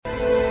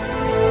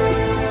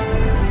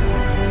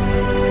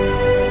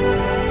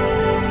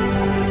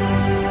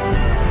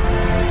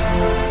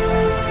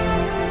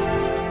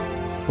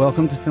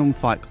Welcome to Film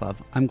Fight Club.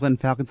 I'm Glenn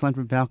Falkenstein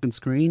from Falcon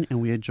Screen,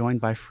 and we are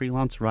joined by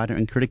freelance writer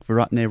and critic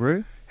Virat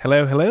Nehru.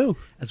 Hello, hello.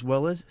 As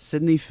well as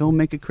Sydney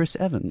filmmaker Chris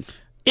Evans.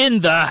 In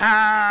the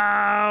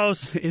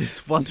house! It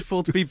is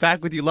wonderful to be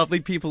back with you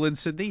lovely people in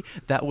Sydney.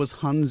 That was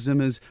Hans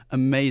Zimmer's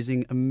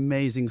amazing,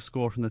 amazing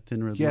score from The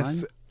Thin Red Line.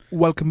 Yes,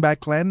 welcome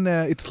back, Glenn.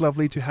 It's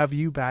lovely to have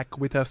you back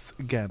with us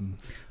again.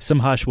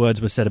 Some harsh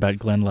words were said about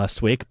Glenn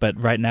last week, but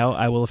right now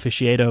I will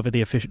officiate over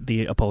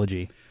the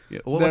apology. Yeah,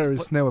 there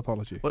is no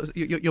apology.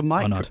 Your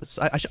mic.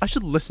 I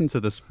should listen to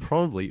this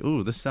probably.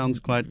 Ooh, this sounds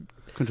quite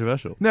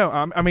controversial. No,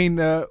 I mean,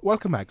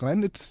 welcome back,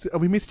 Glenn.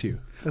 We missed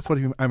you. That's what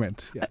I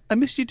meant. Yeah. I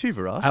missed you too,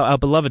 Virat. Our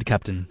beloved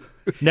captain,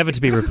 never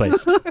to be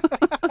replaced.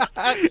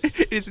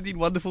 It is indeed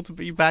wonderful to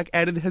be back,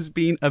 and it has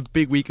been a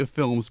big week of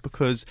films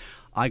because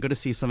I got to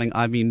see something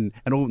and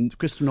all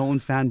Christopher Nolan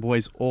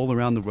fanboys all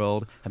around the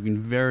world have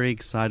been very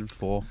excited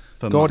for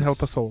God months.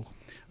 help us all.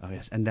 Oh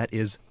yes, and that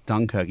is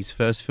Dunkirk, his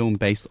first film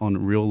based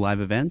on real live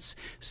events,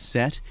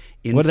 set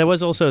in... Well, there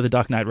was also The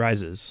Dark Knight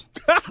Rises.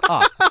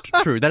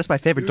 True. That is my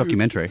favourite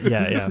documentary.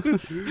 Yeah.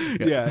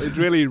 Yeah, it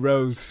really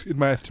rose in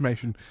my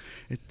estimation.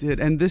 It did.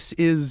 And this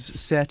is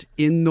set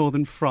in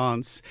northern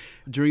France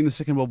during the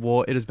Second World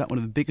War. It is about one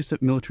of the biggest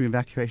military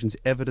evacuations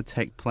ever to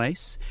take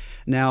place.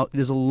 Now,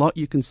 there's a lot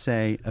you can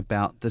say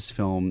about this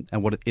film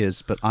and what it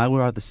is, but I would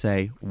rather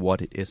say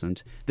what it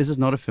isn't. This is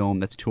not a film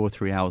that's 2 or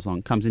 3 hours long.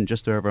 It comes in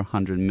just over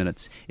 100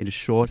 minutes. It is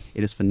short,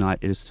 it is finite,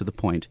 it is to the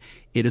point.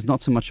 It is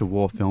not so much a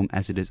war film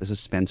as it is a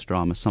suspense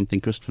drama, something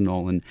Christopher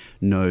Nolan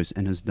knows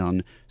and has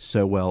done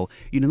so well.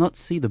 You do not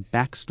see the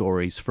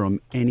backstories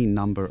from any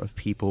number of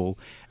people.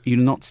 You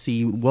do not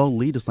see world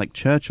leaders like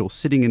Churchill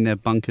sitting in their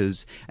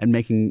bunkers and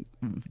making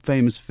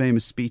famous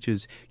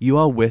speeches. You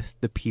are with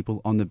the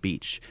people on the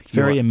beach. It's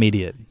very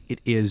immediate. It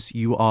is.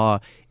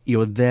 You're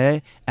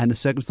there, and the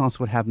circumstance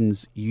of what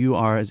happens, you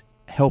are as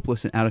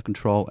helpless and out of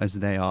control as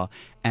they are.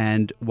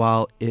 And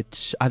while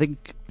I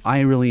think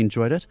I really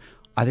enjoyed it,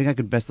 I think I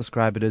could best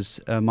describe it as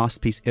a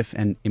masterpiece, if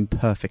an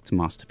imperfect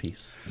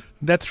masterpiece.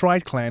 That's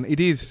right, Glenn. It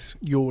is.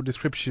 Your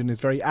description is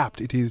very apt.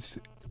 It is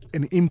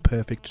an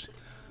imperfect,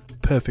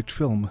 perfect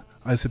film,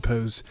 I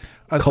suppose.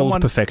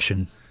 Cold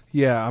perfection.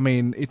 Yeah, I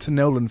mean, it's a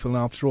Nolan film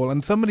after all.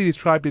 And somebody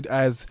described it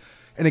as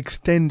an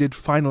extended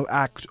final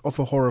act of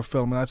a horror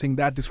film, and I think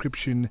that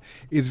description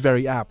is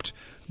very apt.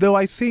 Though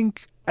I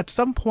think at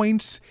some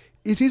points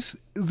it is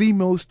the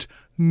most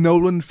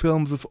Nolan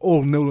films of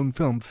all Nolan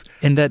films.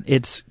 In that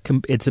it's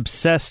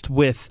obsessed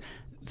with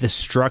the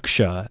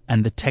structure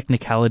and the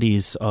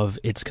technicalities of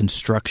its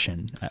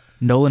construction.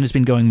 Nolan has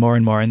been going more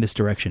and more in this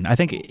direction. I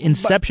think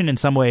Inception in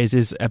some ways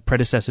is a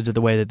predecessor to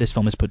the way that this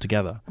film is put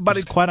together. But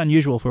it's quite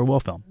unusual for a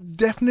war film.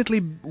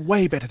 Definitely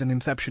way better than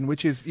Inception,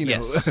 which is,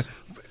 yes.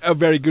 a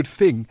very good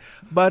thing.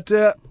 But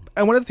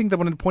and one of the things I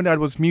wanted to point out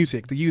was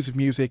music. The use of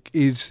music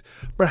is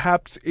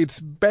perhaps its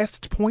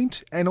best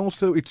point and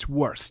also its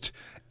worst.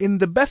 In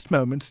the best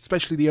moments,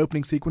 especially the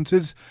opening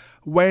sequences,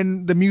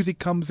 when the music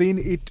comes in,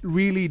 it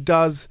really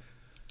does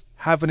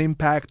have an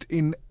impact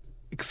in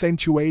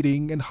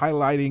accentuating and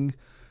highlighting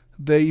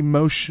the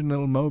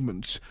emotional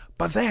moments.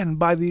 But then,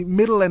 by the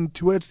middle and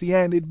towards the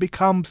end, it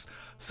becomes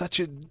such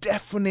a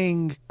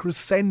deafening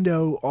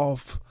crescendo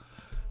of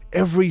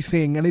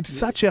everything, and it's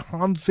such a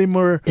Hans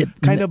Zimmer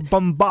kind of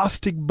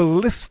bombastic,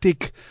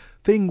 ballistic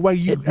thing where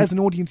you, as an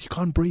audience, you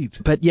can't breathe.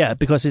 But yeah,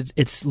 because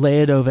it's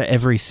layered over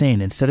every scene.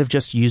 Instead of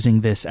just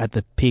using this at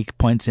the peak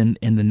points in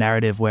the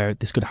narrative where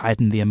this could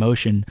heighten the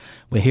emotion,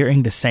 we're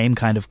hearing the same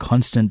kind of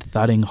constant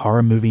thudding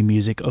horror movie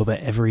music over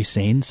every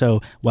scene.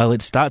 So while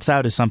it starts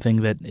out as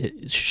something that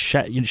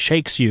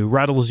shakes you,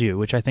 rattles you,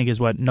 which I think is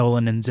what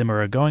Nolan and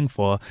Zimmer are going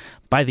for,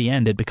 by the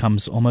end it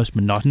becomes almost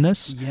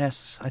monotonous.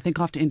 Yes, I think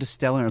after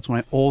Interstellar, it's one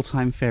of my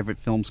all-time favorite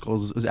film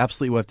scores. It was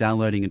absolutely worth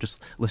downloading and just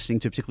listening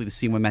to, particularly the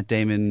scene where Matt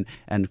Damon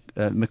and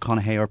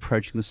McConaughey are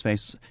approaching the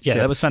space Yeah,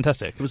 ship. that was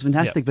fantastic. It was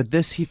fantastic, but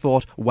this, he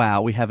thought,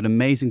 wow, we have an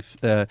amazing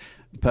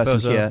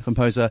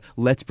composer,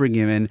 let's bring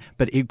him in.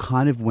 But it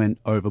kind of went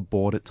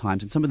overboard at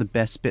times, and some of the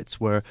best bits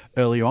were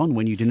earlier on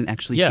when you didn't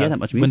actually hear that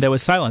much music. When there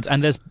was silence.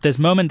 And there's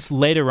moments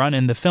later on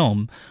in the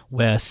film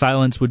where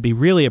silence would be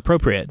really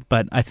appropriate,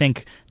 but I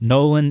think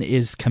Nolan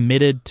is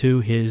committed to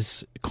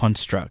his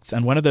constructs,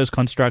 and one of those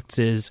constructs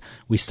is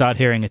we start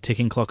hearing a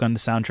ticking clock on the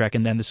soundtrack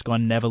and then the score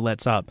never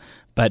lets up.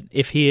 But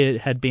if he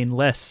had been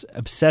less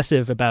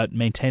obsessive about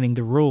maintaining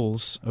the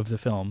rules of the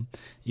film,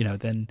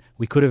 then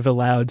we could have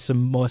allowed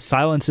some more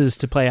silences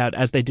to play out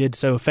as they did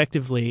so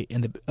effectively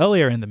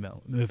earlier in the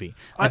movie.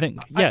 I think,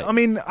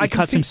 he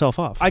cuts himself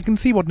off. I can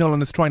see what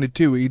Nolan is trying to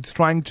do. He's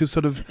trying to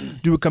sort of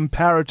do a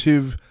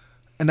comparative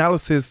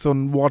analysis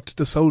on what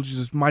the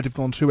soldiers might have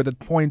gone through at that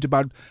point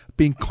about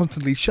being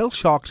constantly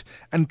shell-shocked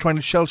and trying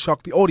to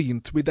shell-shock the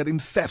audience with that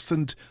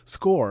incessant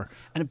score.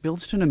 And it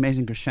builds to an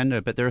amazing crescendo,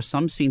 but there are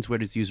some scenes where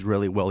it is used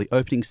really well. The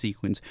opening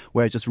sequence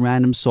where it's just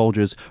random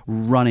soldiers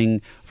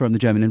running from the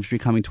German infantry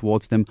coming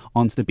towards them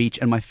onto the beach.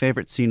 And my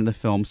favorite scene in the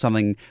film,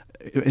 something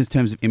in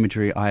terms of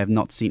imagery I have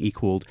not seen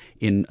equaled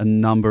in a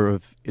number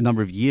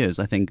of years.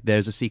 I think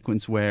there's a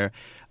sequence where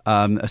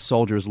a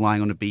soldier is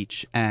lying on a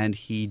beach and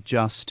he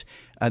just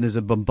there's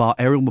a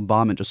aerial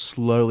bombardment just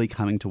slowly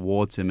coming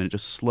towards him, and it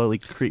just slowly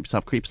creeps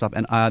up,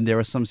 and there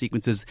are some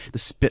sequences, the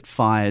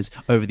Spitfires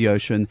over the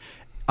ocean.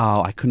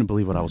 Oh, I couldn't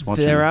believe what I was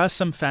watching. There are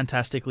some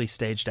fantastically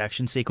staged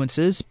action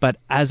sequences, but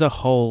as a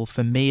whole,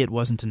 for me, it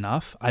wasn't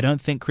enough. I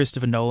don't think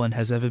Christopher Nolan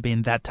has ever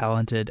been that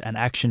talented an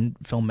action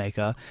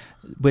filmmaker,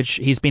 which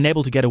he's been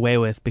able to get away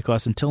with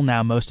because until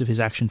now, most of his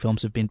action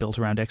films have been built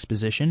around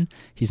exposition.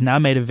 He's now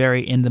made a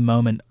very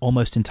in-the-moment,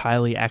 almost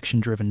entirely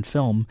action-driven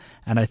film,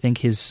 and I think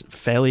his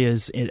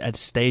failures at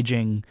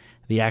staging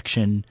the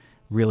action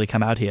really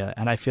come out here.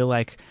 And I feel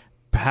like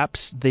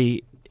perhaps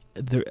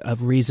a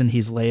reason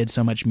he's layered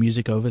so much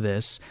music over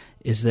this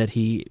is that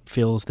he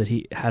feels that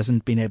he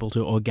hasn't been able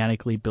to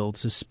organically build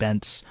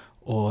suspense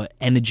or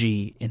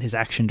energy in his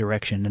action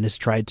direction and has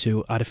tried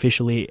to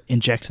artificially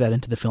inject that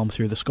into the film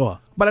through the score.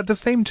 But at the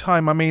same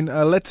time, I mean,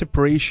 let's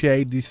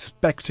appreciate the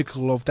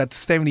spectacle of that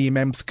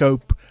 70mm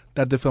scope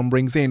that the film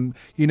brings in.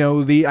 You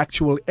know, the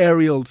actual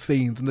aerial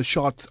scenes and the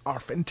shots are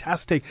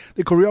fantastic.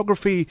 The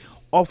choreography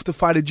of the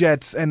fighter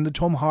jets and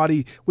Tom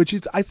Hardy, which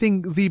is, I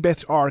think, the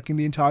best arc in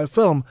the entire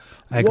film,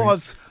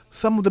 was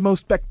some of the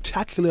most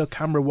spectacular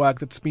camera work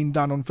that's been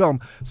done on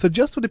film. So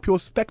just for the pure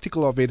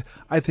spectacle of it,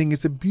 I think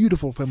it's a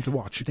beautiful film to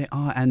watch. They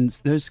are, and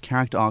those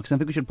character arcs, I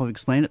think we should probably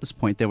explain at this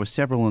point, there were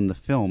several in the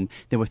film.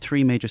 There were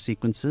 3 major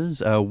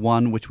sequences,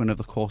 one which went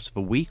over the course of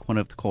a week, one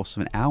over the course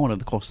of an hour, one over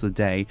the course of the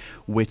day,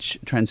 which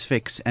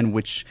transfix and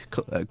which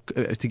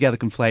together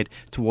conflate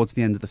towards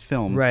the end of the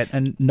film. Right,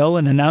 and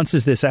Nolan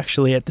announces this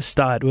actually at the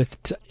start with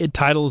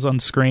titles on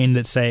screen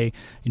that say,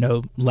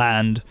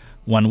 land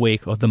 1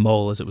 week, or The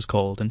Mole as it was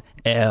called, and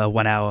air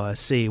 1 hour,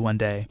 sea 1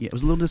 day. Yeah, it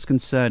was a little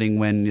disconcerting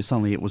when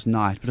suddenly it was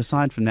night, but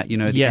aside from that,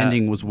 the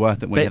ending was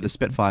worth it when you had the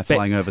Spitfire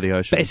flying over the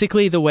ocean.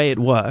 Basically, the way it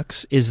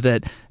works is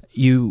that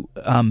you,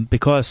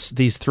 because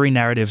these 3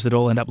 narratives that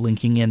all end up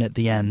linking in at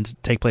the end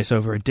take place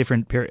over a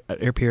different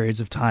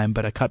periods of time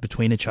but are cut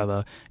between each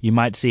other, you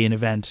might see an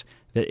event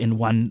that in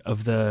one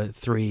of the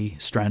 3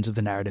 strands of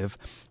the narrative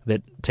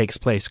that takes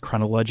place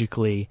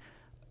chronologically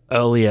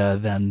earlier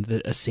than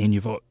a scene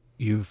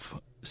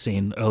you've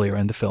seen earlier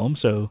in the film,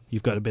 so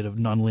you've got a bit of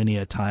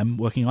non-linear time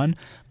working on.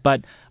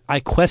 But I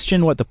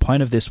question what the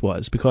point of this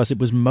was, because it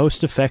was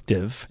most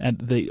effective, and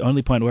the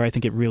only point where I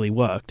think it really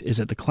worked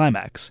is at the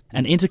climax.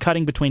 And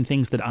intercutting between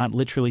things that aren't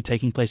literally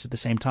taking place at the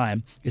same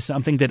time is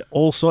something that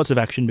all sorts of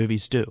action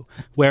movies do.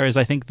 Whereas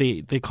I think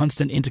the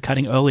constant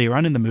intercutting earlier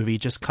on in the movie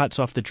just cuts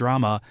off the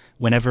drama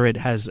whenever it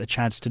has a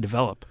chance to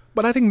develop.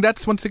 But I think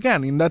that's, once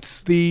again,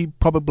 that's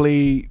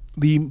probably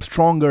the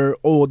stronger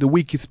or the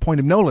weakest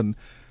point of Nolan.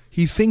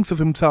 He thinks of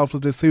himself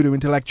as a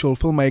pseudo-intellectual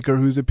filmmaker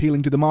who's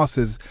appealing to the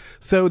masses.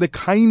 So the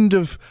kind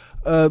of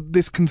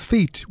this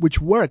conceit,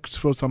 which works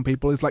for some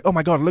people, is like, oh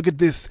my God, look at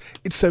this.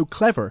 It's so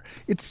clever.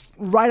 It's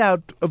right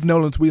out of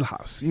Nolan's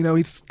wheelhouse.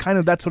 It's kind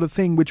of that sort of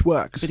thing which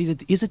works. But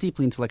he's a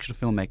deeply intellectual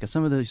filmmaker.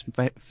 Some of those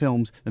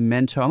films,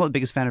 Memento, I'm not the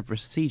biggest fan of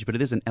Prestige, but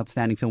it is an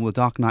outstanding film. The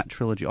Dark Knight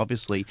trilogy,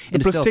 obviously. The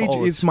Prestige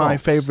is my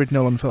favorite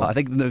Nolan film. I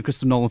think the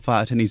Christopher Nolan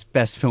Firetenny's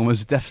best film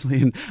is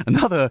definitely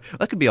another.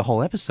 That could be a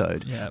whole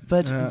episode. Yeah.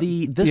 But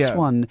this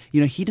one,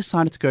 he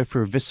decided to go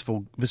for a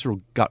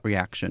visceral gut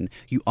reaction.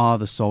 You are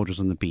the soldiers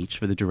on the beach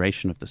for the duration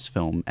of this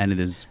film, and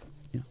it is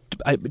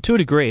to a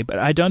degree, but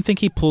I don't think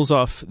he pulls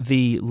off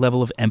the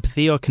level of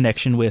empathy or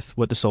connection with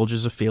what the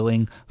soldiers are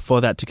feeling for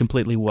that to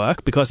completely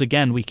work, because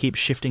again we keep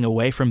shifting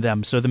away from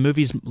them, so the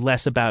movie's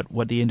less about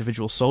what the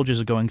individual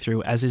soldiers are going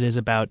through as it is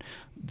about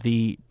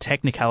the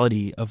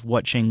technicality of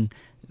watching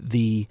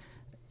the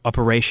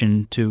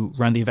operation to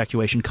run the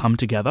evacuation come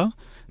together.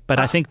 But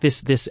I think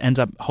this ends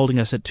up holding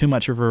us at too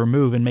much of a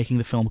remove and making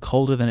the film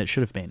colder than it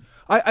should have been.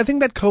 I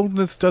think that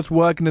coldness does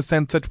work in the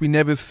sense that we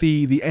never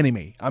see the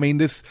enemy. I mean,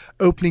 this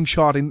opening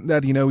shot in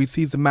that, he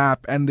sees the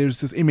map and there's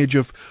this image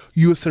of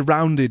you are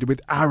surrounded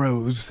with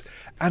arrows.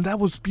 And that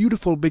was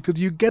beautiful because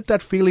you get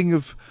that feeling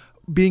of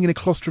being in a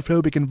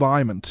claustrophobic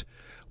environment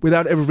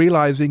without ever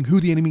realizing who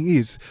the enemy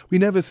is. We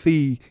never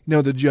see,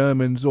 the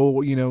Germans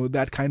or,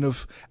 that kind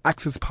of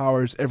Axis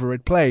powers ever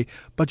at play,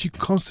 but you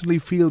constantly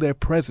feel their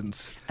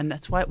presence. And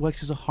that's why it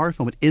works as a horror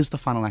film. It is the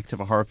final act of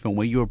a horror film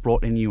where you are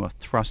brought in, you are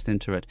thrust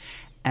into it.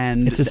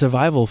 And it's a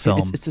survival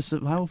film. It's a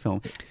survival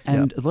film,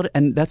 and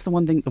and that's the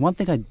one thing. The one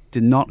thing I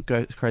did not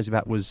go crazy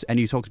about was, and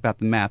you talked about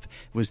the map,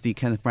 was the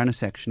Kenneth Branagh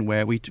section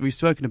where we've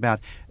spoken about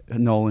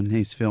Nolan in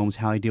his films,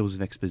 how he deals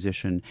with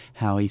exposition,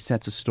 how he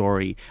sets a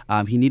story.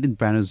 He needed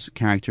Branagh's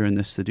character in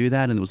this to do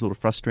that, and it was a little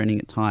frustrating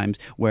at times.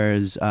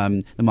 Whereas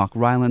the Mark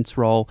Rylance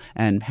role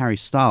and Harry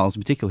Styles,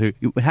 in particular,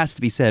 who it has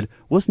to be said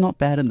was not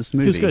bad in this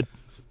movie. He was good.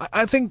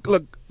 I think,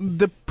 look,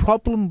 the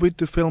problem with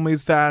the film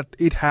is that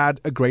it had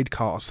a great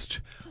cast,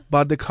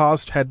 but the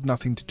cast had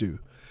nothing to do.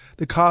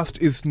 The cast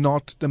is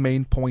not the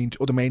main point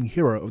or the main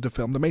hero of the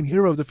film. The main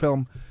hero of the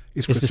film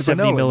is It's the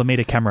Christopher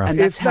 70mm camera. And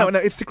Nolan. that's how- No,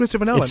 it's the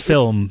Christopher Nolan. It's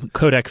film.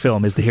 Kodak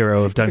Film is the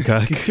hero of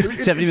Dunkirk.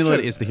 70mm true.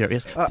 is the hero.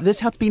 Yes. This is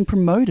how it's been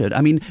promoted. I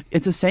mean,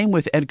 it's the same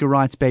with Edgar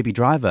Wright's Baby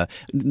Driver.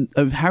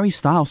 Harry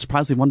Styles,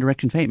 surprisingly, One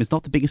Direction fame is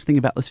not the biggest thing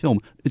about this film.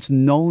 It's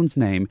Nolan's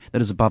name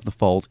that is above the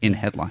fold in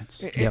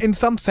headlines. In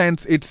some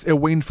sense, it's a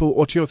win for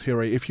auteur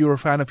theory. If you're a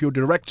fan of your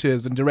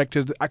directors and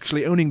directors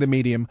actually owning the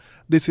medium,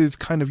 this is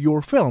kind of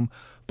your film.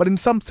 But in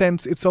some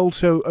sense, it's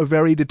also a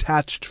very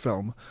detached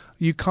film.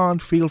 You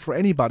can't feel for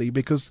anybody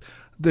because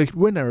the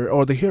winner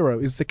or the hero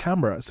is the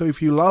camera. So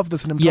if you love the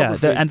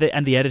cinematography... Yeah,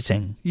 and the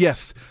editing.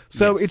 Yes.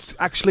 So Yes. it's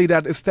actually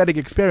that aesthetic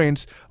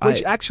experience,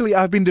 which actually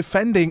I've been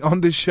defending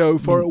on this show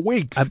for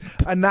weeks.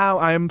 And now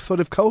I'm sort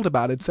of cold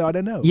about it, so I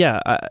don't know.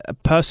 Yeah,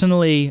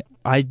 personally,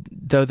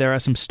 though there are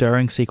some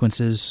stirring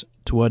sequences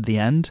toward the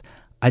end,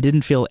 I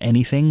didn't feel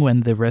anything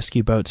when the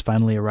rescue boats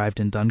finally arrived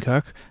in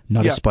Dunkirk.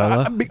 Not Yeah, a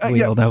spoiler. We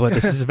yeah. all know what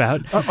this is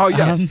about. Oh,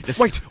 yes.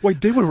 Wait,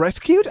 they were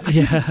rescued?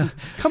 Yeah.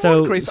 Come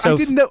So- on, Chris. so I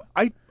didn't know.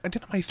 I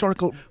didn't know my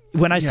historical...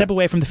 When I Yeah. step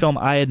away from the film,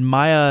 I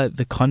admire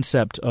the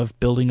concept of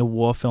building a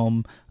war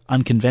film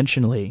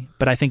unconventionally,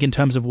 but I think in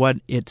terms of what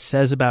it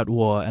says about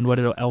war and what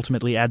it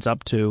ultimately adds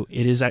up to,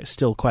 it is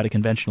still quite a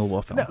conventional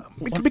war film.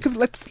 No, because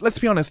let's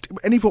be honest.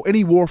 For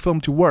any war film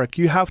to work,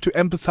 you have to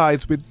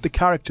empathize with the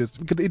characters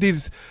because it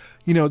is,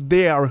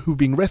 they are who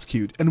being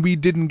rescued, and we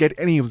didn't get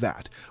any of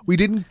that. We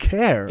didn't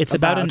care. It's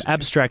about an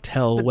abstract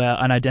hell where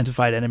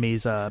unidentified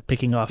enemies are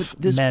picking off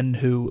men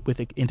with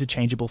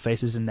interchangeable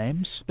faces and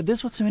names. But this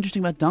is what's so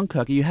interesting about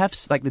Dunkirk. You have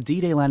like the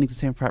D-Day landings and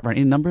Saving Private Ryan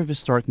in a number of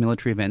historic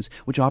military events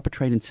which are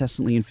portrayed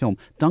incessantly in film.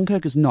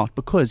 Dunkirk is not,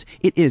 because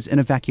it is an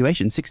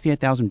evacuation.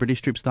 68,000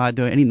 British troops died.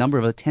 There are any number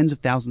of other tens of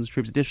thousands of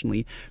troops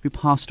additionally who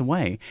passed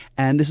away.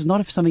 And this is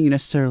not something you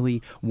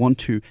necessarily want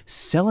to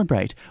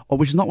celebrate, or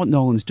which is not what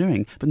Nolan's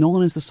doing. But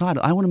Nolan has decided,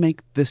 I want to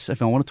make this a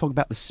film. I want to talk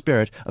about the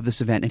spirit of this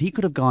event. And he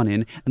could have gone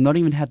in and not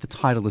even had the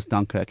title as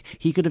Dunkirk.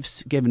 He could have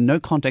given no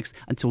context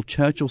until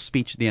Churchill's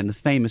speech at the end, the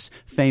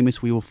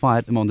famous "We will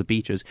fight them on the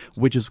beaches,"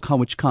 which is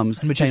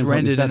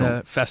rendered in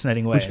a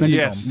fascinating way. Which renders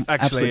Yes, it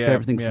actually, absolute yeah,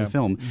 favorite things in yeah. the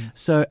film.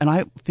 So, and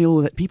I feel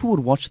that people would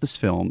watch this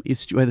film,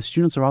 whether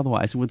students or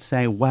otherwise, and would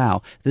say,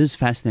 "Wow, this is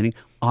fascinating.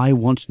 I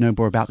want to know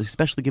more about this,"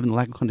 especially given the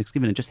lack of context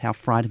given and just how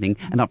frightening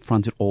and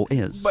upfront it all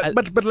is.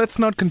 But let's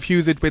not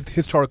confuse it with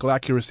historical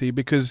accuracy,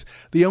 because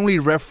the only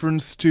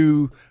reference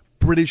to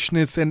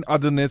Britishness and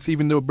otherness,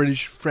 even though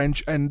British,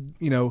 French, and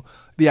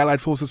the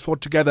Allied forces fought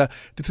together,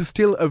 this is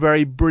still a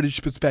very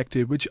British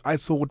perspective, which I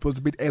thought was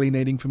a bit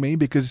alienating for me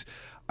because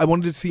I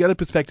wanted to see the other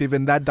perspective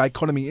in that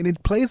dichotomy, and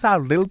it plays out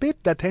a little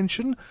bit, that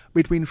tension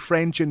between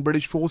French and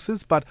British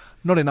forces, but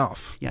not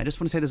enough. Yeah, I just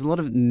want to say there's a lot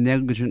of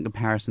negligent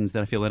comparisons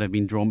that I feel that have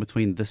been drawn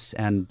between this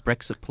and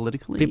Brexit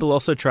politically. People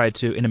also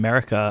in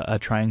America, are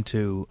trying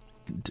to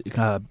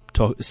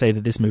say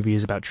that this movie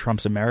is about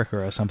Trump's America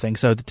or something.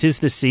 So it is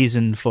the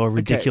season for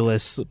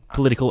ridiculous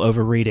political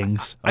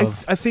overreadings. I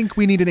think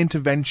we need an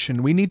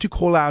intervention. We need to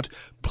call out,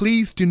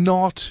 please do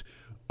not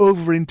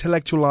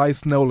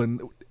over-intellectualize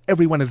Nolan.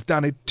 Everyone has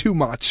done it too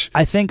much.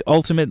 I think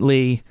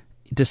ultimately,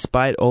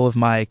 despite all of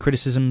my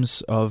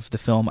criticisms of the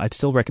film, I'd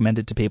still recommend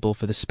it to people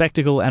for the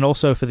spectacle and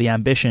also for the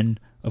ambition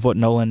of what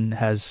Nolan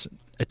has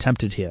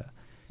attempted here.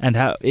 And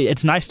how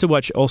it's nice to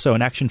watch also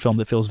an action film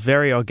that feels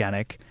very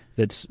organic,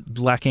 that's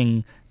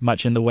lacking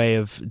much in the way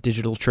of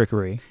digital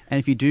trickery. And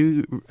if you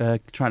do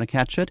try to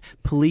catch it,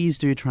 please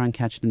do try and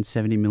catch it in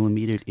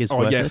 70mm. It is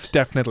worth it. Oh, yes,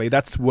 definitely.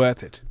 That's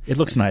worth it. It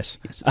looks nice.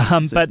 Yes.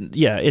 But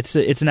yeah, it's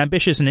an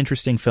ambitious and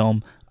interesting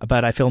film,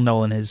 but I feel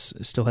Nolan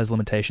still has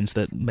limitations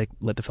that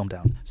let the film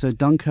down. So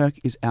Dunkirk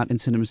is out in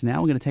cinemas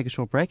now. We're going to take a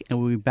short break and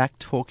we'll be back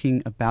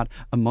talking about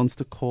A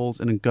Monster Calls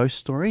and a Ghost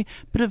Story.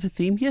 Bit of a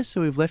theme here,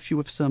 so we've left you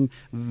with some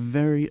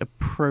very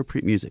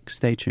appropriate music.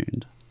 Stay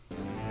tuned.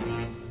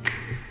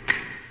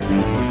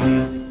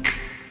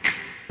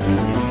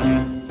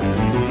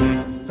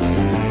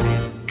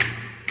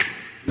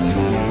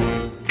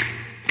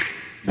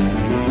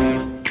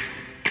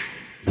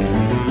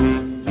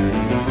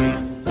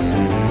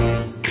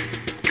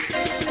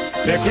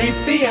 They're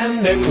creepy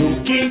and they're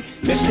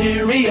kooky,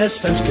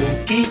 mysterious and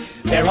spooky.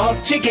 They're all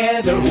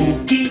together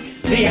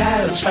ooky, the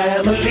Addams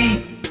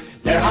Family.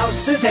 Their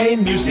house is a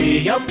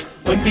museum.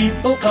 When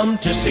people come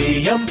to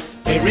see 'em,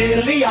 they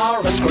really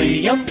are a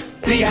scream.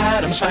 The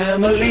Addams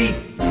Family.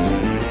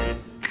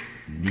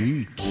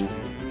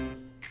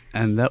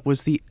 And that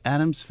was the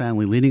Addams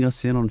Family leading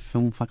us in on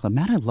Film Fight Club.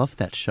 Man, I love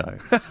that show.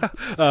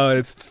 Oh,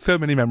 it's so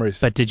many memories.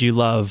 But did you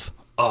love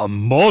A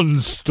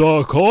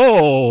Monster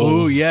Calls?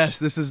 Oh, yes,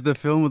 this is the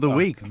film of the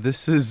week.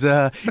 This is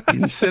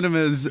in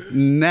cinemas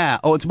now.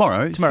 Oh,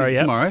 tomorrow.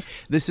 Tomorrow.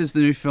 This is the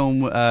new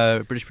film,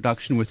 British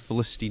production with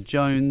Felicity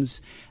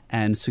Jones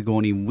and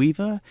Sigourney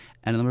Weaver.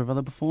 and a number of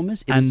other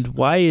performers.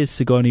 Why is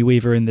Sigourney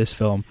Weaver in this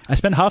film? I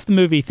spent half the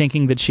movie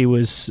thinking that she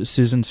was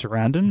Susan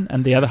Sarandon,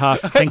 and the other half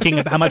thinking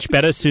of how much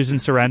better Susan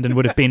Sarandon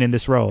would have been in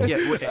this role.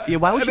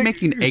 Why would you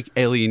make an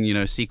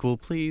Alien, sequel?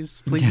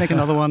 Please make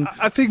another one.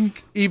 I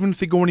think even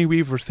Sigourney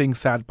Weaver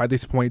thinks that by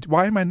this point.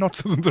 Why am I not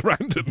Susan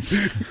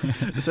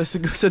Sarandon?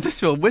 So this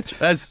film, which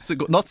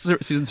not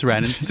Susan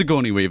Sarandon,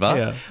 Sigourney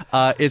Weaver,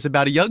 is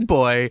about a young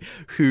boy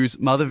whose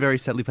mother, very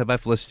sadly played by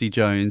Felicity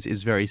Jones,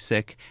 is very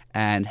sick,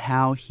 and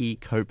how he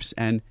copes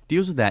and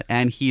deals with that.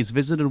 And he is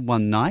visited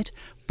one night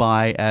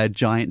by a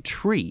giant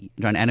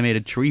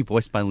animated tree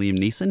voiced by Liam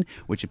Neeson,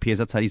 which appears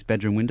outside his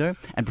bedroom window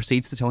and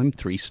proceeds to tell him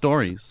 3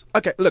 stories.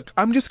 Okay, look,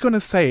 I'm just going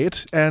to say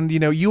it, and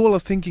you all are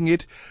thinking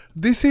it.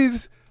 This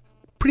is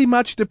pretty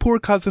much the poor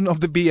cousin of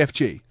the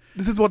BFG.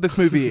 This is what this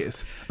movie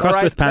is.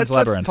 Crossed with Pan's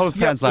Labyrinth.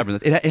 Pan's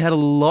Labyrinth. It had a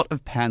lot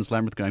of Pan's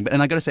Labyrinth going.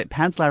 And I got to say,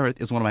 Pan's Labyrinth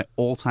is one of my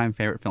all-time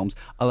favorite films.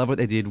 I love what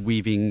they did,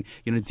 weaving,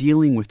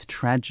 dealing with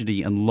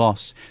tragedy and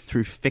loss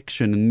through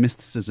fiction and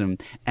mysticism.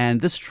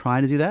 And this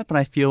tried to do that, but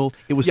I feel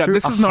it was through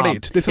this is not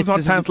it. This is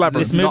not Pan's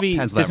Labyrinth.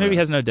 This movie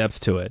has no depth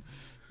to it.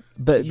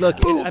 But look,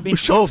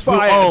 shots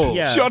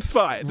fired. Shots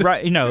fired.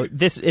 Right,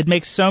 it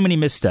makes so many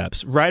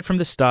missteps right from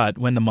the start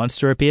when the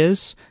monster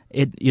appears.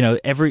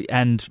 Every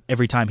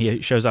time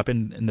he shows up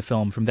in the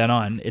film from then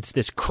on, it's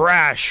this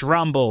crash,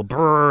 rumble,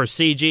 brrr,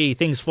 CG,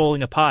 things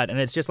falling apart, and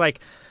it's just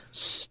like,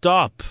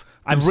 stop.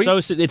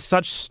 It's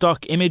such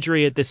stock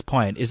imagery at this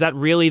point. Is that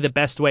really the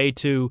best way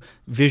to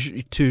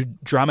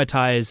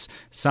dramatize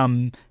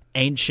some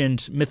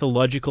ancient,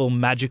 mythological,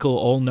 magical,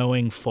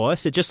 all-knowing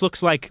force? It just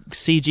looks like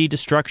CG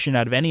destruction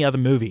out of any other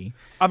movie.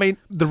 I mean,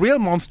 the real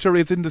monster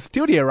is in the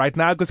studio right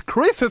now because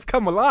Chris has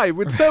come alive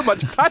with so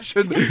much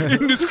passion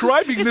in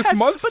describing this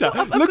monster.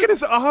 Look at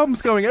his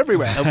arms going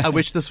everywhere. I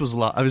wish this was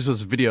live. I wish this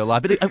was video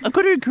live. But I've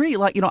got to agree.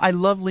 I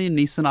love Liam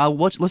Neeson. I'll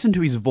listen to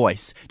his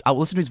voice. I'll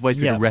listen to his voice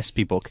read a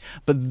recipe book.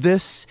 But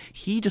this,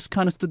 he just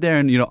kind of stood there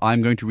and,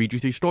 I'm going to read you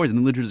 3 stories. And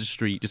the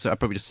literary I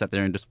probably just sat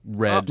there and just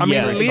read.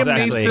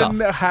 Liam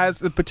Neeson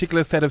has a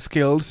particular set of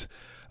skills.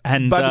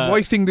 But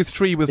voicing this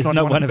tree was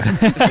not one of them.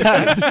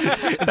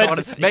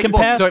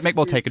 Don't make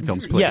more Taken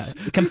films, please.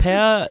 Yeah,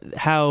 compare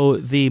how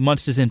the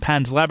monsters in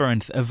Pan's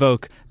Labyrinth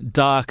evoke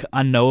dark,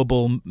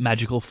 unknowable,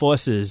 magical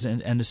forces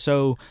and are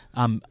so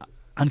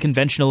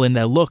unconventional in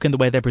their look and the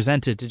way they're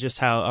presented to just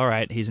how, all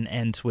right, he's an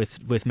ent with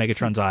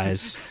Megatron's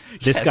eyes.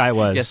 This guy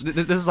was. Yes,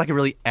 this is like a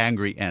really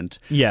angry ent.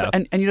 Yeah.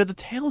 And the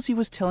tales he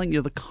was telling,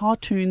 the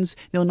cartoons,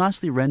 they were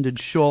nicely rendered,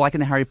 sure, like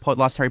in the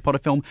last Harry Potter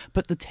film,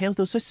 but the tales,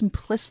 they were so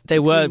simplistic. They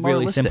were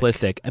really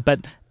simplistic.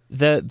 But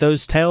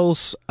those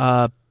tales,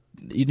 I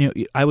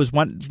was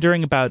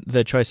wondering about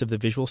the choice of the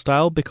visual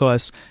style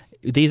because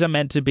these are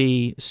meant to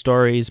be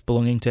stories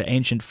belonging to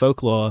ancient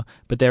folklore,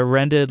 but they're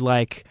rendered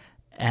like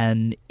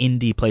an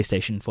indie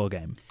PlayStation 4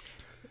 game.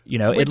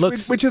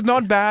 Which is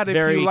not bad if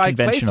you like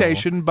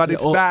PlayStation, but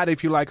it's bad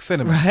if you like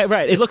cinema.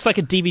 Right. It looks like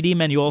a DVD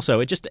menu also.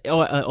 It just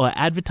or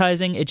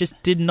advertising. It just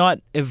did not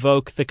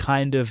evoke the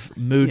kind of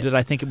mood that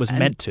I think it was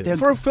meant to.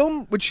 For a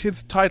film which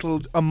is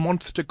titled A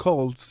Monster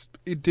Calls,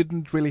 it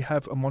didn't really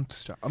have a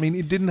monster. I mean,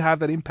 it didn't have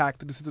that impact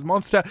that this is a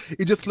monster.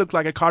 It just looked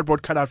like a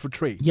cardboard cutout for a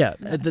tree. Yeah.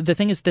 The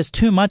thing is, there's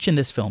too much in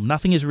this film.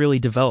 Nothing is really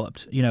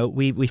developed.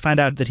 We find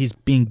out that he's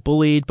being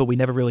bullied, but we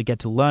never really get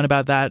to learn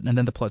about that, and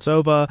then the plot's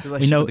over. The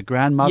relationship with the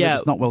grandmother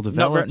is not well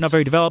developed. Not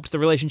very developed. The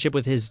relationship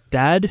with his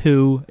dad,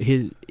 who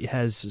he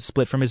has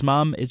split from his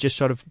mom, it just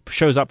sort of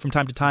shows up from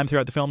time to time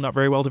throughout the film, not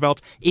very well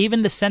developed.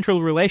 Even the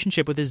central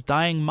relationship with his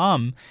dying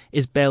mom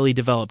is barely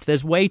developed.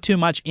 There's way too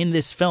much in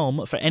this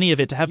film for any of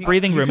it to have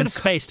breathing room and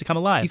space to come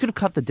alive. You could have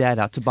cut the dad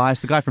out, Tobias,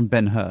 the guy from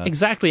Ben-Hur.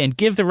 Exactly, and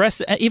give the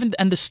rest,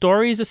 and the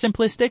stories are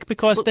simplistic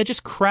because they're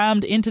just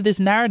crammed into this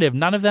narrative.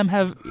 None of them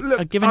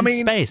are given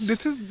space.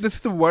 This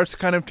is the worst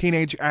kind of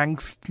teenage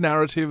angst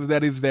narrative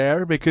that is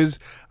there because,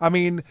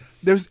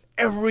 there's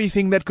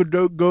everything that could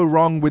go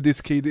wrong with this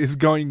kid is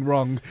going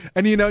wrong.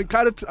 And,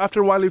 kind of after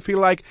a while you feel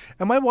like,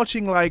 am I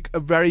watching like a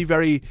very,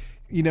 very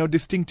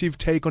distinctive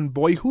take on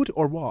Boyhood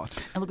or what?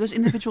 And look, those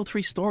individual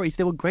 3 stories,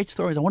 they were great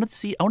stories. I want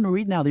to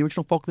read now the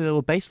original folklore they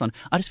were based on.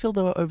 I just feel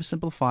they were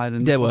oversimplified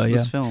in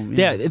this film.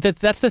 Yeah,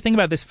 that's the thing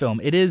about this film.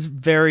 It is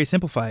very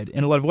simplified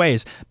in a lot of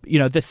ways.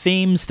 The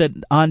themes that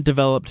aren't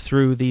developed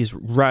through these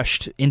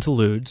rushed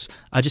interludes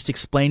are just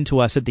explained to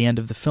us at the end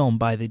of the film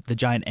by the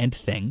giant ent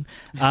thing.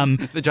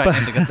 The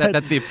giant ent,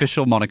 that's the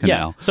official moniker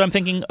now. So I'm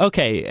thinking,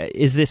 okay,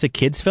 is this a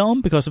kid's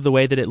film because of the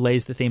way that it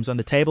lays the themes on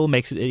the table,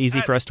 makes it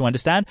easy for us to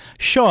understand?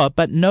 Sure,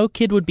 but no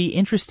kid would be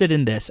interested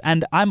in this.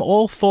 And I'm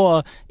all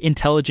for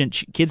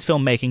intelligent kids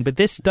filmmaking, but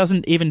this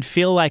doesn't even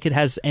feel like it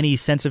has any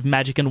sense of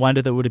magic and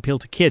wonder that would appeal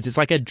to kids. It's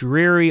like a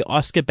dreary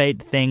Oscar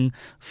bait thing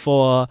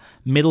for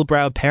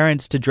middlebrow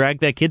parents to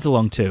drag their kids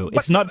along to.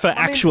 It's not for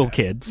actual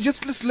kids.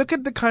 Just look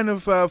at the kind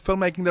of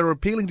filmmaking that are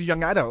appealing to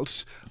young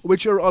adults,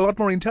 which are a lot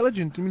more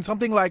intelligent.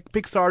 Something like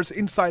Pixar's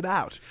Inside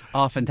Out.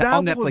 Oh, fantastic.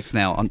 On Netflix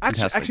now.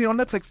 Actually on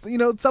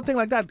Netflix, something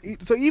like that.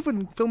 So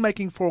even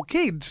filmmaking for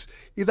kids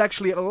is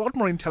actually a lot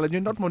more intelligent,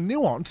 a lot more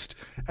nuanced.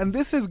 And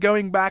this is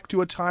going back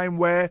to a time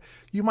where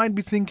you might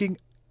be thinking,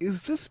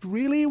 is this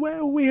really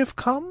where we have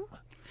come?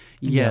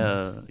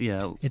 Yeah.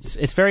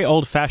 It's very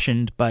old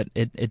fashioned, but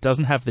it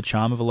doesn't have the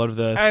charm of a lot of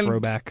the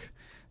throwback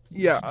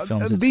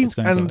films it's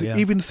going for. Yeah.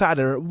 Even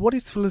sadder, what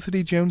is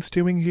Felicity Jones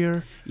doing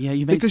here? Yeah,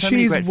 you made because so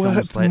many she's great films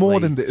worth lately. more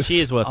than this. She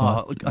is worth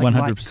more, Like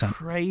 100%.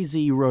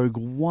 Crazy Rogue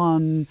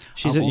One.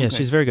 She's a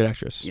very good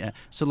actress. Yeah.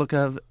 So look,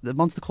 the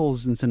Monster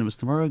Calls in cinemas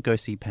tomorrow. Go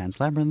see Pan's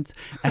Labyrinth.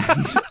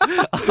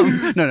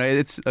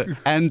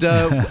 And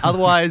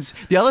otherwise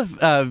the other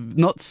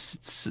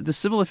the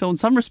similar film in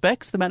some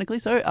respects, thematically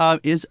so,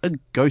 is A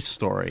Ghost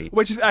Story.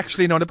 Which is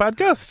actually not about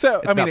ghosts. So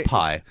It's about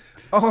pie.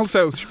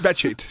 Also bed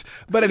sheets.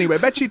 But anyway,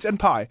 bed sheets and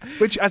pie,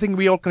 which I think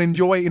we all can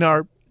enjoy in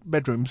our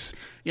bedrooms.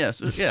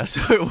 Yes. Yeah. So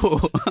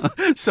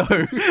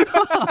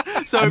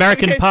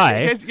American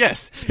Pie.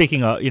 Yes.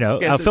 Speaking of,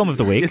 our film of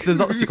the week. Yes, there's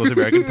not the sequel to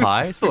American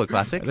Pie. It's still a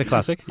classic. The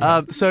classic.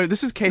 So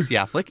this is Casey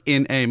Affleck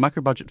in a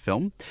micro-budget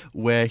film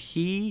where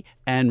he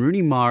and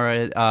Rooney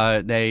Mara,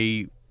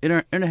 they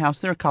in a house.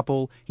 They're a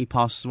couple. He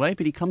passes away,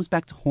 but he comes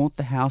back to haunt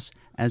the house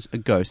as a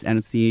ghost, and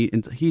it's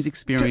his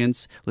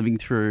experience living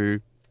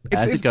through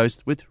as a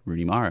ghost with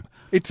Rooney Mara.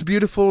 It's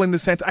beautiful in the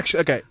sense.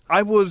 Actually, okay,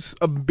 I was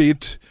a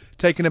bit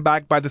taken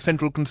aback by the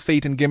central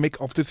conceit and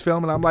gimmick of this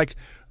film, and I'm like,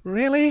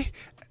 really?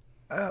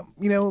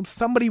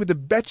 Somebody with a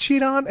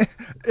bedsheet on?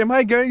 Am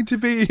I going to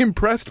be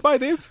impressed by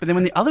this? But then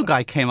when the other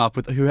guy came up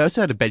who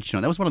also had a bedsheet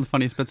on, that was one of the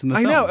funniest bits in the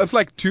film. I know, it's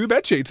like two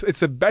bedsheets.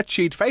 It's a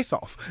bedsheet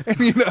face-off. And,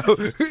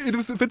 it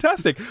was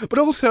fantastic. But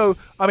also,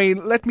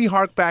 let me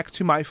hark back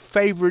to my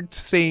favorite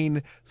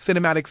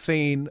cinematic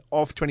scene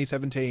of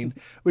 2017,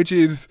 which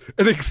is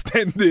an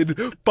extended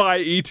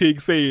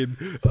pie-eating scene.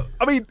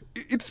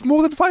 It's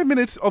more than 5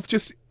 minutes of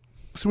just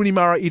Rooney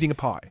Mara eating a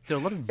pie. There are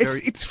a lot of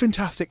It's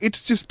fantastic.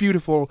 It's just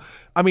beautiful.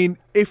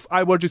 If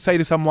I were to say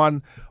to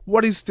someone,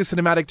 what is the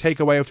cinematic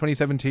takeaway of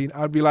 2017?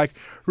 I'd be like,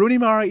 Rooney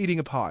Mara eating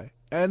a pie.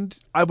 And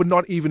I would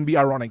not even be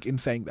ironic in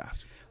saying that.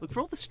 Look,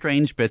 for all the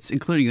strange bits,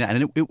 including that,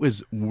 and it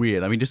was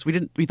weird.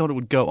 We thought it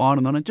would go on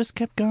and on. It just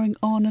kept going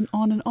on and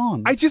on and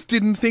on. I just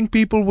didn't think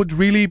people would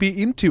really be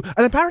into.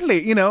 And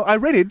apparently, I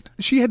read it.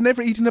 She had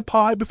never eaten a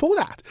pie before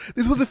that.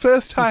 This was the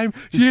first time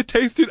she had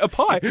tasted a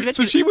pie,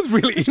 so she was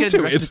really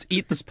into it. Just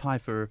eat this pie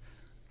for.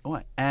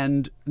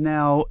 And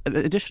now,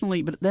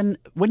 additionally, but then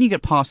when you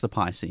get past the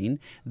pie scene,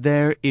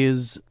 there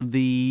is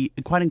the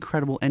quite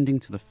incredible ending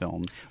to the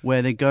film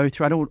where they go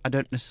through. I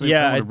don't necessarily.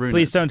 want to ruin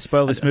please it. don't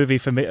spoil this movie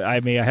for me. I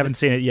haven't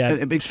seen it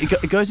yet.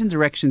 It goes in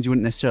directions you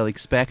wouldn't necessarily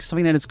expect.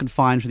 Something that is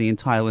confined for the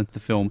entire length of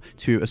the film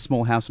to a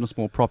small house and a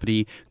small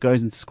property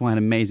goes into quite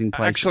amazing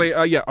places. Actually,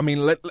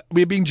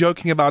 we're being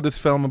joking about this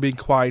film and being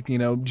quite,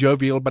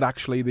 jovial, but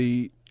actually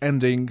the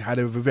ending had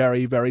a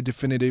very, very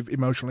definitive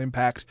emotional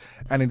impact,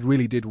 and it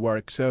really did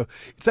work. So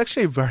it's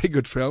actually a very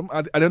good film.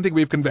 I don't think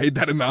we've conveyed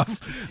that enough.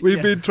 We've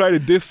been trying to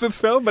diss this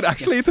film, but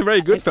actually it's a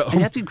very good film. And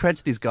you have to give credit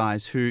to these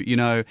guys who,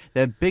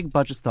 they're big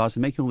budget stars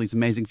and making all these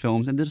amazing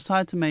films, and they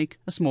decide to make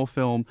a small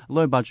film, a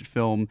low budget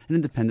film, an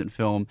independent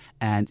film,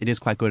 and it is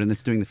quite good, and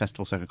it's doing the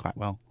festival circuit quite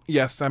well.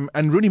 Yes,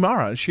 and Rooney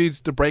Mara,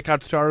 she's the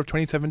breakout star of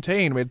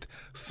 2017 with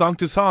Song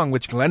to Song,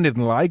 which Glenn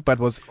didn't like, but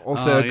was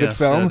also a good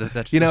film.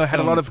 Had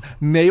a lot of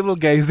navel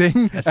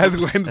gazing, as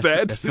Glenn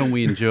said. The film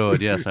we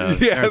endured, yes.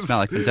 It smelled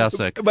like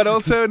fantastic. But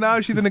also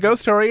now she's in A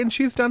Ghost Story, and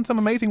she's done some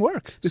amazing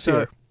work this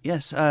year.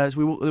 Yes, there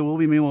will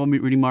be more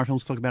Rooney Mara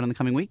films to talk about in the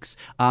coming weeks.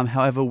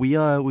 However,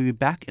 we'll be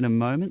back in a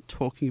moment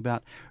talking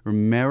about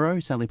Romero,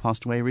 who sadly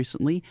passed away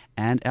recently,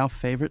 and our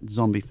favourite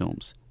zombie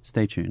films.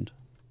 Stay tuned.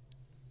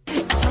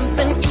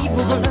 Something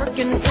evil's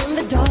lurking in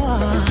the dark.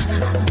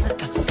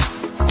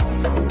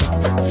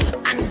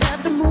 Under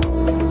the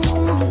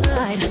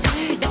moonlight,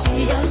 you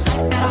see a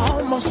sight that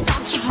almost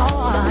stops your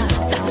heart.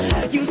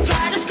 You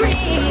try to scream,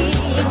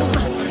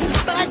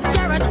 but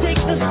terror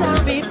takes the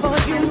sound before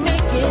you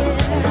make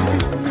it.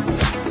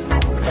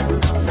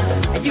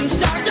 You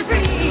start to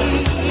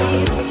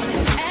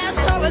freeze as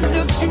horror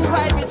looks you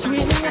right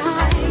between the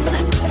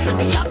eyes.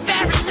 You're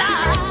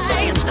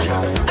paralyzed,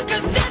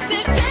 'cause this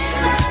is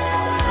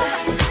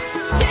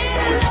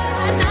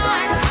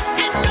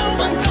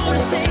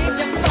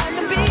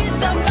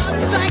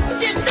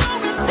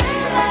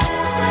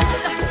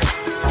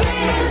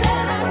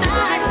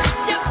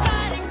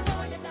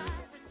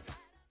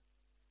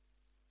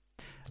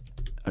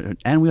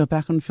And we are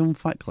back on Film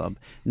Fight Club.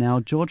 Now,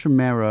 George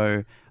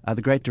Romero,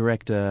 the great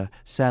director,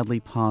 sadly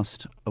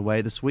passed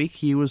away this week.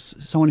 He was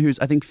someone who's,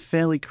 I think,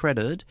 fairly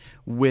credited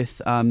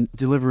with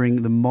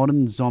delivering the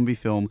modern zombie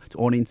film to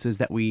audiences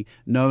that we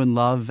know and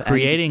love.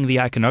 Creating the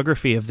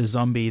iconography of the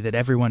zombie that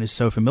everyone is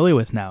so familiar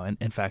with now,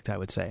 in fact, I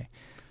would say.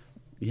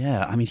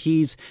 Yeah,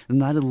 he's The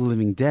Night of the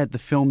Living Dead, the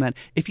film that,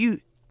 if you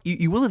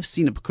will have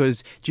seen it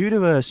because due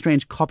to a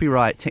strange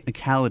copyright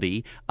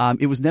technicality, the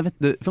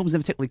film was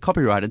never technically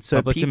copyrighted. So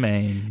public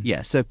domain.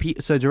 Yeah, so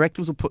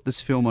directors will put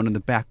this film on in the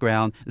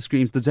background.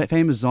 The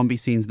famous zombie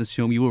scenes in this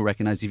film you will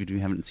recognize if you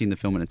haven't seen the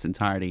film in its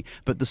entirety.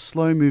 But the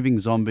slow-moving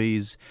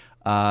zombies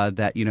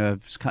that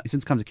have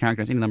since come to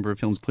characterize any number of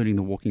films, including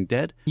The Walking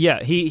Dead.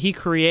 Yeah, he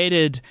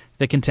created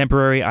the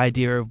contemporary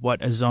idea of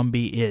what a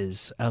zombie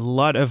is. A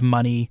lot of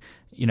money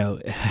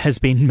has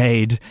been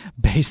made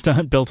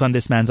built on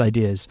this man's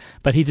ideas.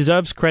 But he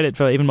deserves credit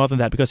for even more than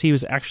that, because he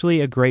was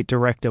actually a great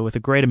director with a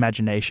great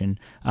imagination.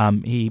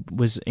 He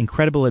was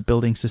incredible at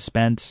building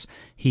suspense.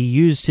 He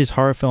used his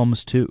horror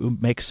films to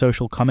make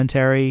social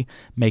commentary,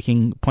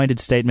 making pointed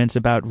statements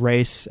about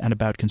race and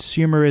about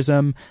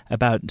consumerism,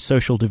 about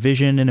social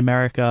division in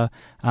America.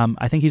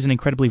 I think he's an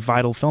incredibly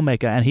vital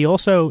filmmaker. And he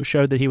also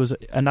showed that he was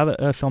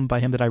another film by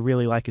him that I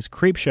really like is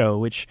Creepshow,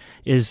 which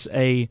is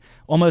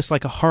almost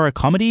like a horror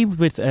comedy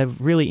with a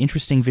really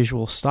interesting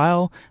visual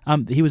style.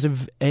 He was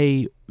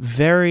a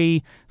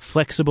very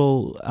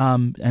flexible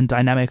and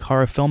dynamic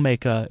horror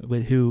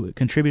filmmaker who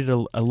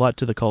contributed a lot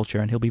to the culture,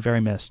 and he'll be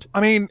very missed. I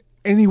mean,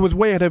 and he was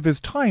way ahead of his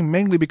time,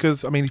 mainly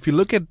because, I mean, if you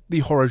look at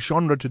the horror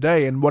genre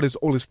today and what is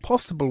all is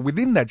possible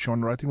within that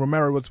genre, I think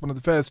Romero was one of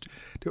the first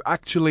to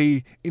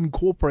actually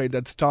incorporate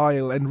that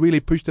style and really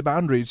push the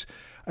boundaries.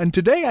 And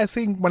today, I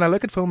think, when I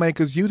look at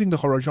filmmakers using the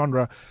horror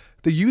genre,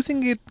 they're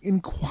using it in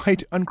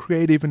quite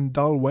uncreative and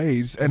dull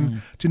ways.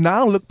 And to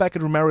now look back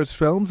at Romero's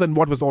films and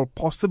what was all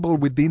possible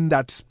within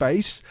that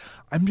space,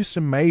 I'm just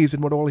amazed at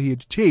what all he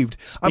had achieved.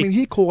 I mean,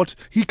 he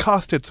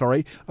casted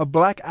a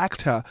black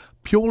actor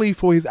purely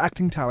for his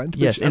acting talent.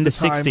 Yes, in the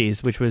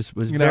 60s, which was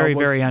very,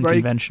 very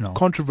unconventional. Very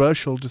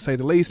controversial, to say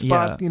the least.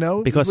 Yeah,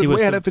 but, because he was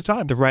way ahead of his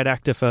time. The right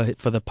actor for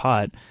the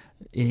part.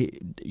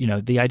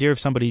 The idea of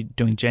somebody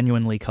doing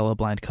genuinely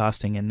colorblind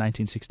casting in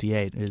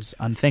 1968 is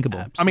unthinkable.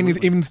 Absolutely. I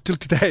mean, even still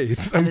today,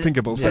 it's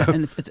unthinkable.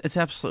 And it's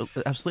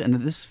absolutely. And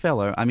this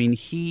fellow, I mean,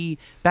 he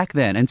back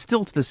then and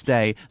still to this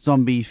day,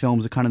 zombie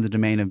films are kind of the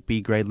domain of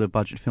B-grade,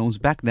 low-budget films.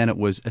 Back then, it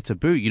was a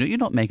taboo. You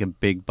not make a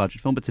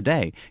big-budget film, but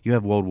today you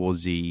have World War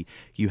Z,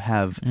 you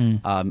have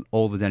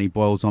all the Danny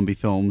Boyle zombie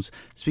films.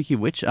 Speaking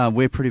of which,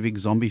 we're pretty big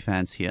zombie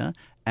fans here.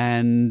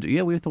 And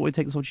yeah, we thought we'd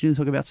take this opportunity to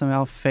talk about some of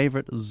our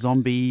favorite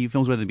zombie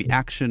films, whether it be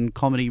action,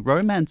 comedy,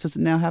 romance, as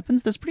it now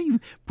happens. There's a pretty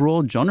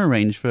broad genre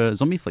range for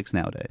zombie flicks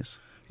nowadays.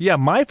 Yeah,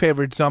 my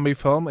favorite zombie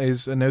film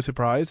is, no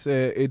surprise,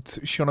 it's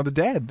Shaun of the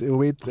Dead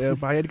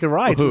by Edgar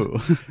Wright.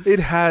 It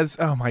has,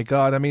 oh my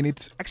God, I mean,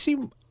 it's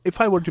actually,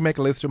 if I were to make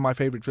a list of my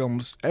favorite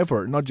films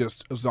ever, not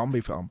just a zombie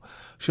film,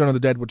 Shaun of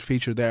the Dead would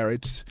feature there.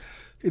 It's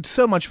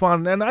so much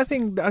fun, and I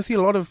think I see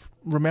a lot of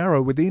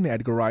Romero within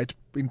Edgar Wright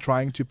in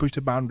trying to push the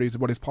boundaries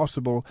of what is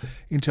possible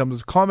in terms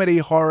of comedy,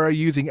 horror,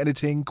 using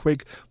editing,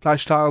 quick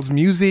flash styles,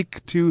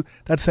 music to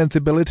that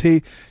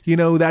sensibility.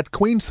 That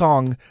Queen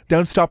song,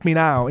 Don't Stop Me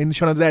Now, in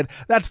Shaun of the Dead,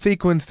 that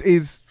sequence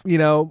is,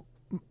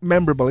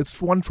 memorable.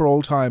 It's one for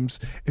all times.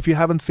 If you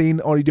haven't seen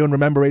or you don't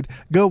remember it,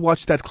 go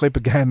watch that clip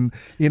again.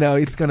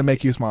 It's going to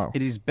make you smile.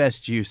 It is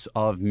best use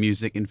of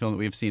music in film that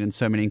we've seen in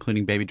so many,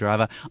 including Baby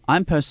Driver.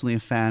 I'm personally a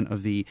fan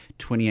of the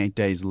 28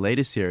 Days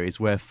Later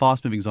series, where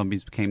fast-moving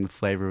zombies became the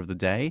flavor of the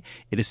day.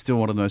 It is still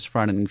one of the most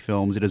frightening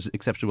films. It is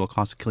exceptional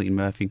cast of Cillian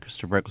Murphy and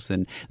Christopher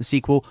Eccleston. The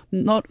sequel,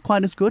 not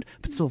quite as good,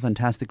 but still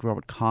fantastic,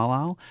 Robert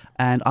Carlyle.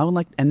 And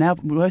now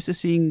we're also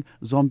seeing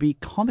zombie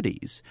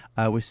comedies.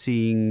 We're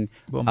seeing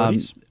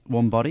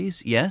Warm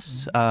Bodies,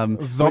 yes.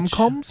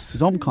 Zomcoms?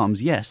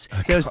 Zomcoms, yes.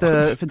 There's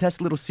the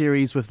fantastic little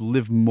series with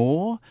Liv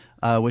Moore,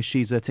 where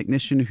she's a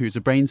technician who's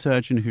a brain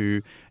surgeon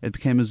who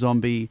became a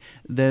zombie.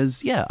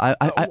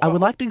 I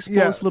would like to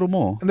explore this a little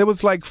more. And there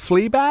was like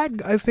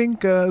Fleabag, I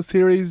think,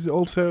 series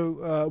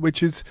also,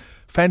 which is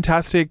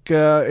fantastic,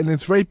 and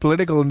it's very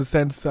political in the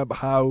sense of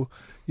how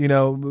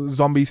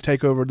zombies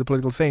take over the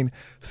political scene.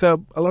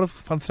 So a lot of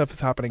fun stuff is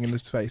happening in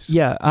this space.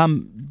 Yeah,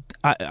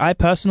 I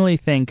personally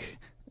think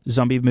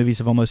zombie movies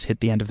have almost hit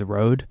the end of the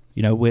road.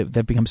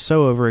 They've become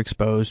so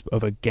overexposed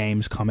over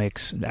games,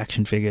 comics,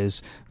 action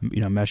figures,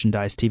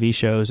 merchandise, TV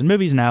shows, and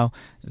movies now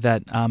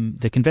that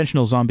the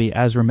conventional zombie,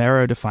 as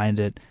Romero defined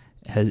it,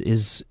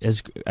 is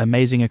as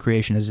amazing a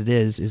creation as it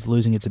is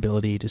losing its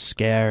ability to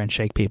scare and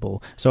shake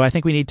people. So I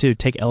think we need to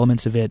take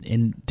elements of it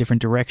in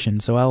different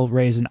directions. So I'll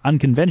raise an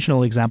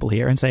unconventional example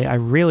here and say I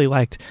really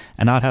liked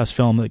an art house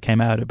film that came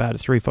out about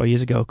 3-4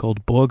 years ago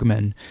called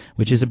Borgman,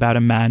 which is about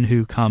a man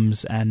who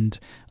comes and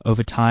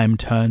over time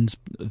turns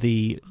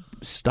the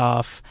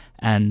staff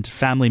and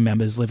family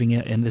members living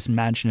in this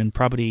mansion and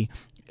property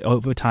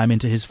over time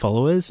into his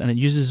followers, and it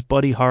uses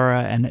body horror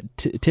and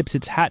tips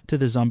its hat to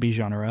the zombie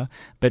genre,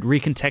 but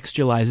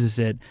recontextualizes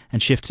it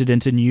and shifts it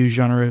into new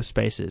genre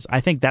spaces. I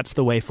think that's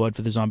the way forward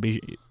for the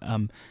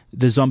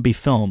zombie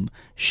film,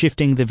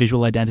 shifting the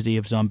visual identity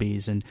of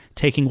zombies and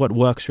taking what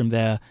works from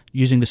there,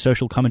 using the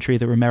social commentary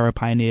that Romero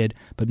pioneered,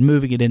 but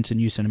moving it into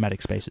new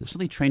cinematic spaces.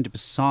 Actually, Train to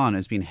Busan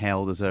has been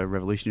hailed as a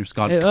revolutionary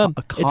cargo.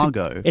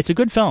 It's a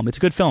good film. It's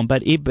a good film,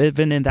 but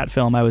even in that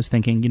film, I was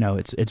thinking,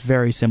 it's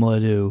very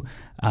similar to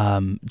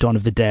Dawn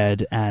of the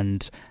Dead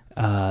and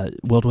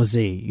World War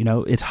Z.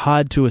 It's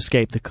hard to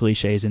escape the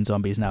cliches in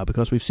zombies now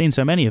because we've seen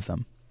so many of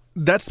them.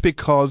 That's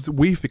because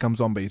we've become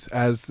zombies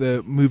as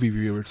movie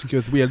viewers,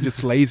 because we are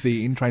just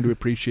lazy in trying to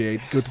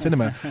appreciate good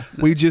cinema.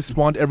 We just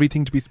want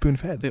everything to be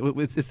spoon-fed.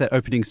 It's that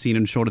opening scene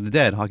in Shaun of the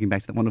Dead, harking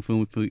back to that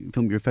wonderful film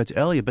you referred to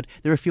earlier. But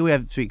there are a few we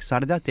have to be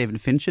excited about. David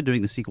Fincher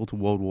doing the sequel to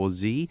World War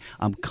Z.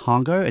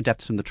 Congo,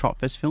 adapted from the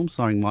Trotfest film,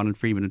 starring Martin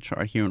Freeman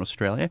here in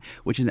Australia,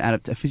 which is a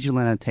visual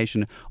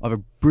adaptation of a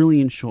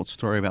brilliant short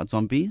story about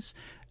zombies.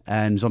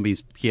 And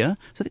zombies here.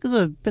 So I think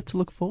there's a bit to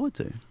look forward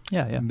to.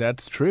 Yeah.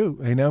 That's true.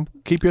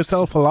 Keep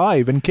yourself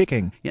alive and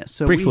kicking. Yeah.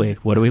 So briefly,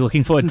 what are we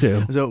looking forward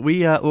to? So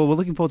we're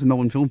looking forward to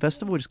Melbourne Film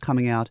Festival, which is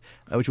coming out,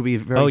 which will be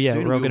very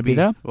soon. We're all going to be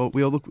there. Well,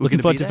 we're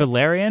looking forward to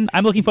Valerian.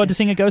 I'm looking forward to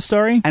seeing A Ghost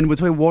Story. And we're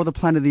talking War of the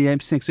Planet of the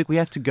Apes next week. We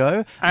have to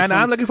go. And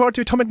I'm looking forward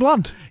to Atomic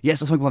Blonde.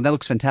 Yes, Atomic Blonde. That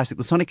looks fantastic.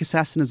 The Sonic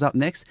Assassin is up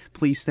next.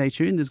 Please stay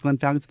tuned. This is Glenn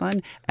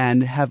Falkenstein,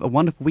 and have a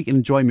wonderful week and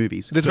enjoy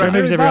movies. This is Enjoy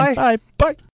movies, everyone. Bye. Bye.